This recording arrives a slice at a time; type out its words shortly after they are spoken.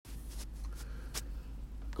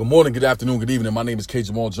Good morning, good afternoon, good evening. My name is K.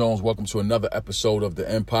 Jamal Jones. Welcome to another episode of The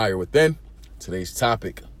Empire Within. Today's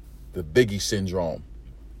topic, the Biggie Syndrome.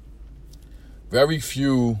 Very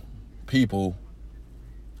few people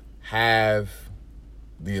have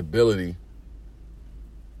the ability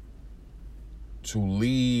to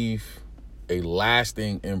leave a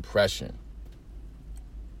lasting impression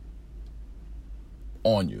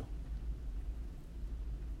on you.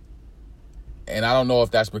 And I don't know if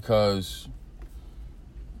that's because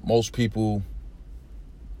most people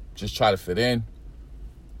just try to fit in.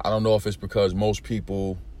 I don't know if it's because most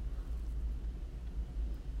people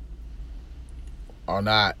are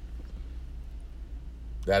not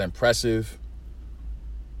that impressive.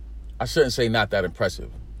 I shouldn't say not that impressive,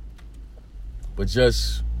 but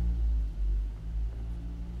just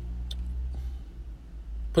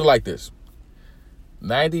put it like this.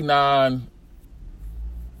 99%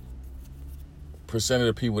 of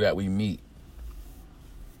the people that we meet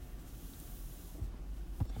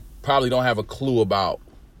probably don't have a clue about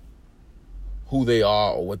who they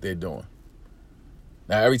are or what they're doing.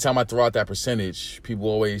 Now, every time I throw out that percentage, people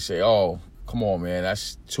always say, oh, come on, man,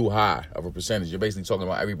 that's too high of a percentage. You're basically talking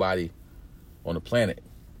about everybody on the planet.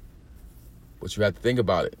 But you have to think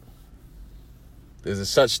about it. There's a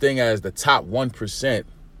such thing as the top 1%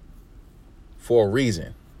 for a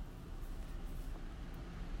reason.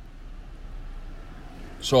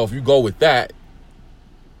 So if you go with that,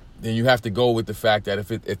 then you have to go with the fact that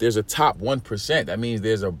if there's a top 1%, that means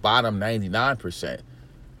there's a bottom 99%.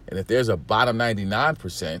 And if there's a bottom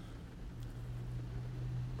 99%,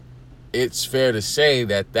 it's fair to say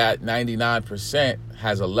that that 99%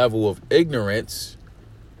 has a level of ignorance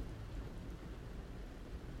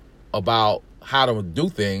about how to do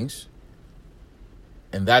things.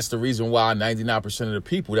 And that's the reason why 99% of the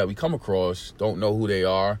people that we come across don't know who they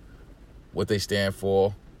are, what they stand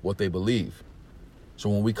for, what they believe. So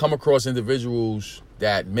when we come across individuals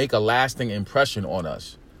that make a lasting impression on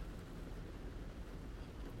us,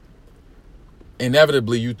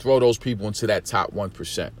 inevitably you throw those people into that top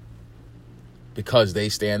 1% because they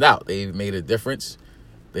stand out. They've made a difference.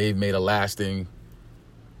 They've made a lasting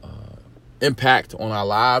impact on our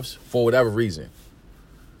lives for whatever reason.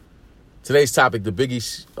 Today's topic, the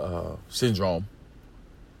Biggie Syndrome.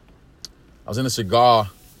 I was in a cigar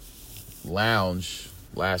lounge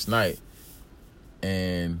last night.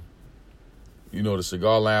 And, you know, the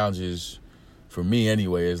cigar lounge is, for me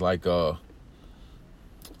anyway, is like a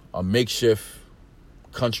makeshift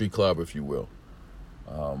country club, if you will.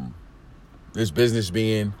 There's business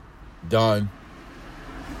being done.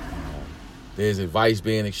 There's advice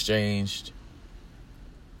being exchanged.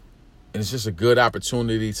 And it's just a good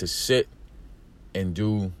opportunity to sit and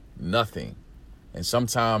do nothing. And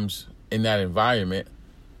sometimes in that environment,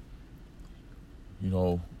 you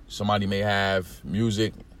know, somebody may have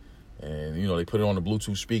music and, you know, they put it on the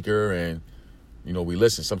Bluetooth speaker and, you know, we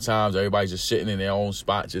listen. Sometimes everybody's just sitting in their own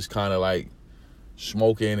spot, just kind of like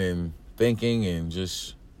smoking and thinking and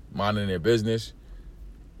just minding their business.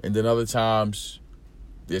 And then other times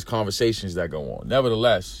there's conversations that go on.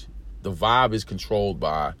 Nevertheless, the vibe is controlled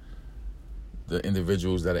by the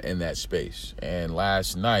individuals that are in that space. And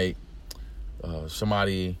last night,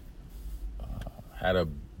 somebody had a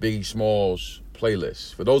Biggie Smalls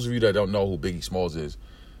playlist. For those of you that don't know who Biggie Smalls is,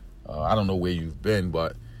 I don't know where you've been,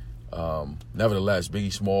 but nevertheless,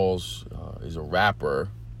 Biggie Smalls is a rapper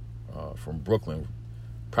from Brooklyn,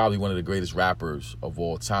 probably one of the greatest rappers of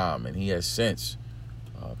all time, and he has since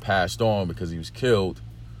passed on because he was killed,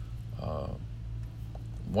 I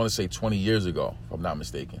want to say 20 years ago, if I'm not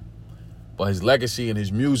mistaken. But his legacy and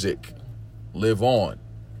his music live on.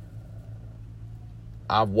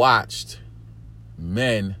 I've watched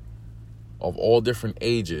men of all different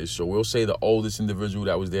ages. So we'll say the oldest individual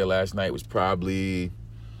that was there last night was probably,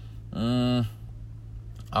 I'll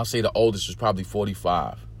say the oldest was probably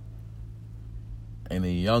 45. And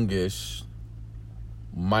the youngest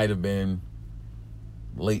might have been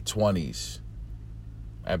late 20s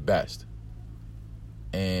at best.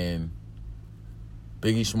 And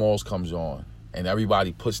Biggie Smalls comes on and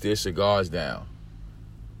everybody puts their cigars down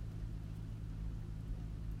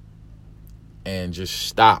and just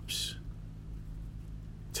stops.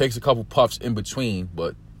 Takes a couple puffs in between,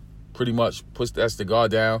 but pretty much puts that cigar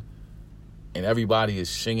down, and everybody is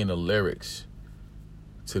singing the lyrics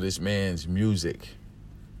to this man's music.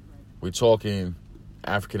 We're talking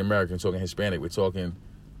African American, we're talking Hispanic, we're talking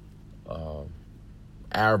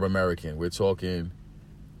Arab American, we're talking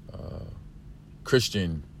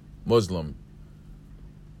Christian, Muslim,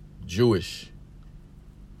 Jewish,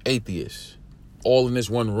 atheist, all in this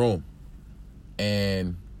one room.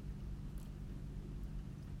 And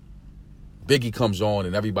Biggie comes on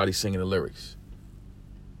and everybody's singing the lyrics.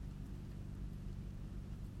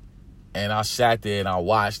 And I sat there and I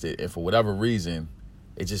watched it, and for whatever reason,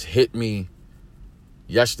 it just hit me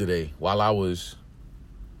yesterday while I was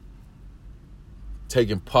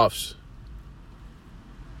taking puffs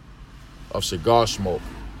of cigar smoke,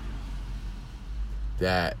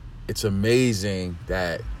 that it's amazing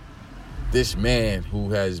that this man who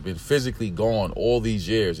has been physically gone all these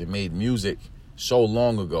years and made music so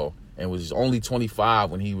long ago and was only 25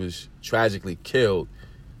 when he was tragically killed,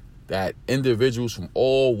 that individuals from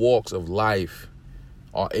all walks of life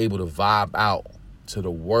are able to vibe out to the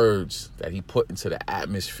words that he put into the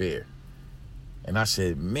atmosphere. And I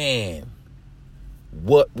said, man,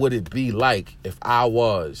 what would it be like if I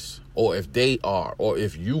was, or if they are, or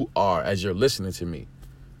if you are, as you're listening to me,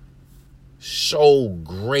 so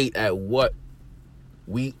great at what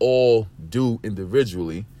we all do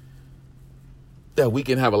individually, that we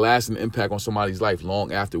can have a lasting impact on somebody's life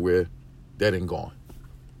long after we're dead and gone.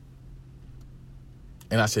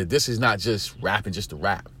 And I said, this is not just rapping just to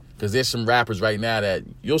rap. Because there's some rappers right now that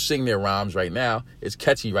you'll sing their rhymes right now. It's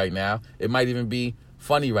catchy right now. It might even be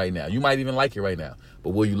funny right now. You might even like it right now. But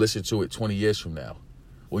will you listen to it 20 years from now?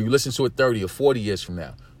 Will you listen to it 30 or 40 years from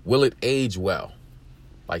now? Will it age well?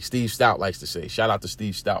 Like Steve Stout likes to say. Shout out to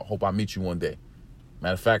Steve Stout. Hope I meet you one day.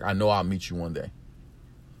 Matter of fact, I know I'll meet you one day.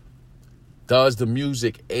 Does the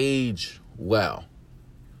music age well?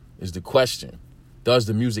 Is the question. Does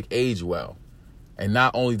the music age well? And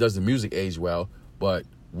not only does the music age well, but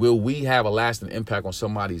will we have a lasting impact on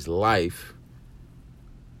somebody's life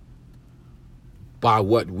by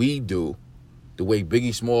what we do, the way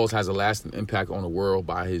Biggie Smalls has a lasting impact on the world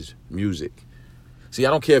by his music? See,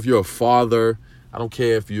 I don't care if you're a father. I don't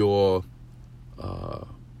care if you're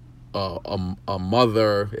a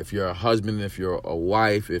mother, if you're a husband, if you're a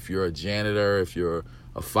wife, if you're a janitor, if you're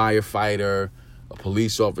a firefighter, a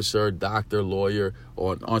police officer, doctor, lawyer,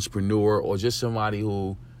 or an entrepreneur, or just somebody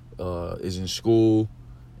who is in school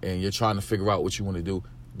and you're trying to figure out what you want to do.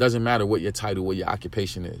 Doesn't matter what your title, what your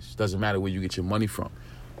occupation is. Doesn't matter where you get your money from.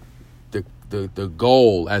 The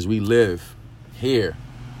goal as we live here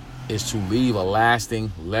is to leave a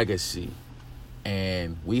lasting legacy.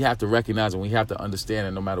 And we have to recognize and we have to understand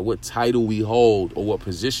that no matter what title we hold or what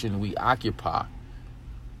position we occupy,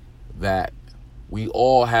 that we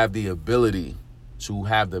all have the ability to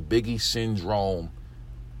have the Biggie syndrome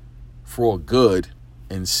for good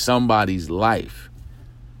in somebody's life.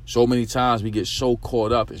 So many times we get so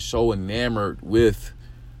caught up and so enamored with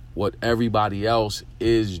what everybody else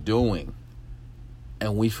is doing,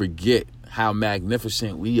 and we forget how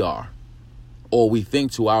magnificent we are. Or we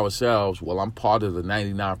think to ourselves, well, I'm part of the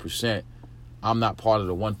 99%. I'm not part of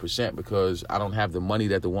the 1% because I don't have the money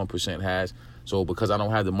that the 1% has. So because I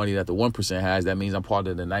don't have the money that the 1% has, that means I'm part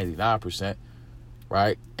of the 99%.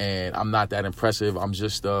 Right? And I'm not that impressive. I'm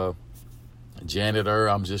just a janitor.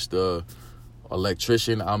 I'm just a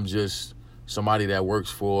electrician. I'm just somebody that works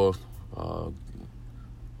for a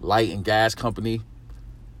light and gas company.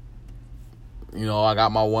 You know, I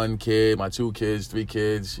got my one kid, my 2 kids, 3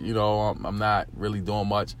 kids. You know, I'm not really doing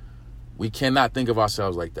much. We cannot think of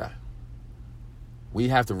ourselves like that. We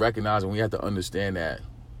have to recognize and we have to understand that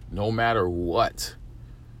no matter what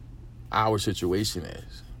our situation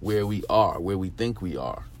is, where we are, where we think we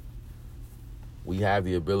are, we have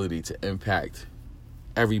the ability to impact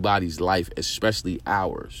everybody's life, especially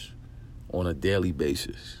ours, on a daily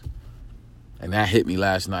basis. And that hit me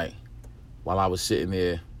last night while I was sitting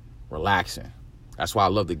there relaxing. That's why I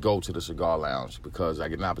love to go to the cigar lounge, because I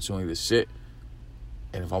get an opportunity to sit,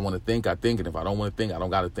 and if I want to think, I think, and if I don't want to think, I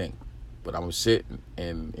don't got to think. But I'm going to sit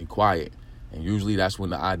and quiet, and usually that's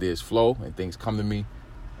when the ideas flow and things come to me,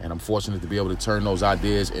 and I'm fortunate to be able to turn those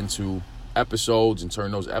ideas into episodes and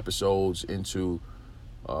turn those episodes into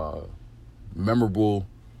memorable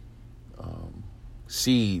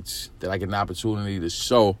seeds that I get an opportunity to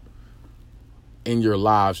sow in your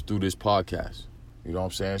lives through this podcast. You know what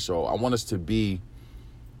I'm saying? So I want us to be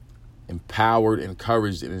empowered,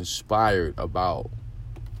 encouraged, and inspired about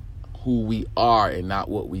who we are and not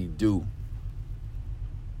what we do.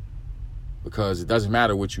 Because it doesn't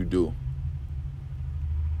matter what you do.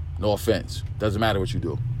 No offense. It doesn't matter what you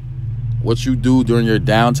do. What you do during your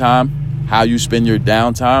downtime, how you spend your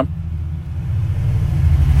downtime,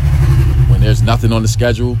 when there's nothing on the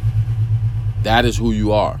schedule, that is who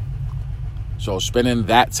you are. So spending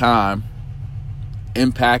that time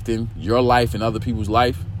impacting your life and other people's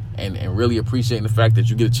life, and really appreciating the fact that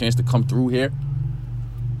you get a chance to come through here,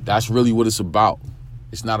 that's really what it's about.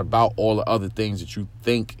 It's not about all the other things that you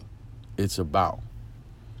think it's about.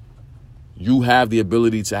 You have the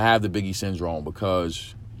ability to have the Biggie syndrome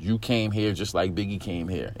because You came here just like Biggie came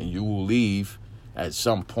here, and you will leave at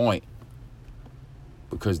some point,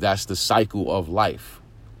 because that's the cycle of life.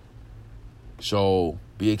 So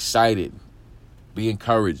be excited, be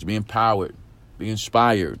encouraged, be empowered, be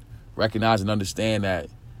inspired. Recognize and understand that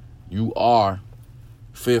you are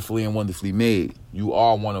fearfully and wonderfully made. You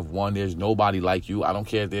are one of one. There's nobody like you. I don't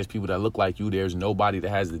care if there's people that look like you. There's nobody that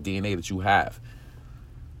has the DNA that you have.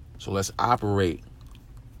 So let's operate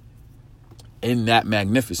in that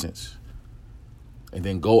magnificence and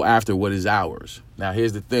then go after what is ours. Now,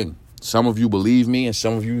 here's the thing. Some of you believe me, and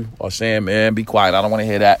some of you are saying, man, be quiet. I don't want to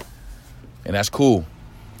hear that. And that's cool.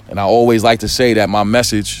 And I always like to say that my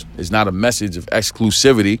message is not a message of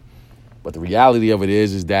exclusivity, but the reality of it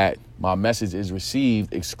is that my message is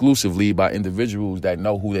received exclusively by individuals that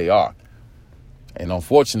know who they are. And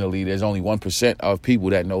unfortunately, there's only 1% of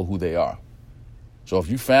people that know who they are. So if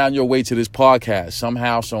you found your way to this podcast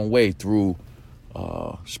somehow, some way through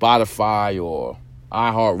Spotify or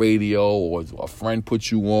iHeartRadio, or a friend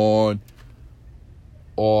put you on,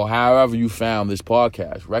 or however you found this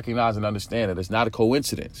podcast, recognize and understand that it's not a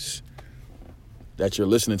coincidence that you're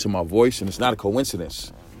listening to my voice, and it's not a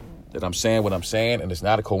coincidence that I'm saying what I'm saying, and it's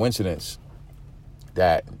not a coincidence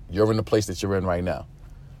that you're in the place that you're in right now.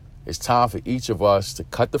 It's time for each of us to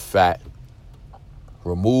cut the fat,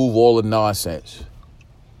 remove all the nonsense,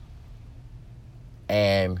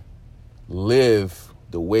 and live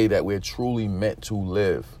the way that we're truly meant to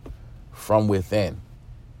live from within.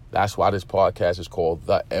 That's why this podcast is called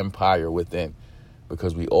The Empire Within,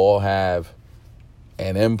 because we all have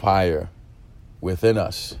an empire within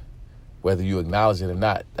us. Whether you acknowledge it or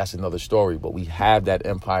not, that's another story, but we have that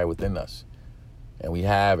empire within us. And we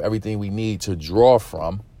have everything we need to draw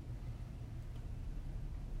from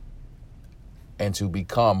and to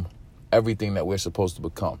become everything that we're supposed to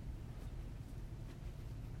become.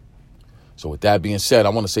 So with that being said, I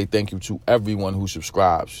want to say thank you to everyone who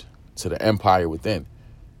subscribes to The Empire Within.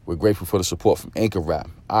 We're grateful for the support from Anchor Rap,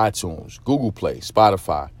 iTunes, Google Play,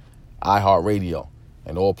 Spotify, iHeartRadio,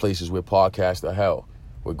 and all places where podcasts are held.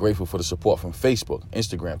 We're grateful for the support from Facebook,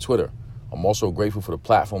 Instagram, Twitter. I'm also grateful for the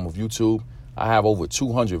platform of YouTube. I have over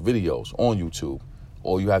 200 videos on YouTube.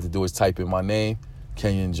 All you have to do is type in my name,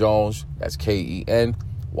 Kenyon Jones. That's Kenyon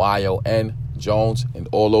Jones, and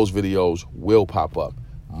all those videos will pop up.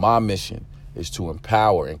 My mission is to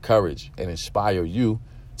empower, encourage, and inspire you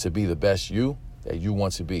to be the best you that you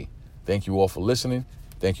want to be. Thank you all for listening.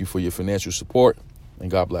 Thank you for your financial support,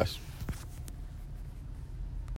 and God bless.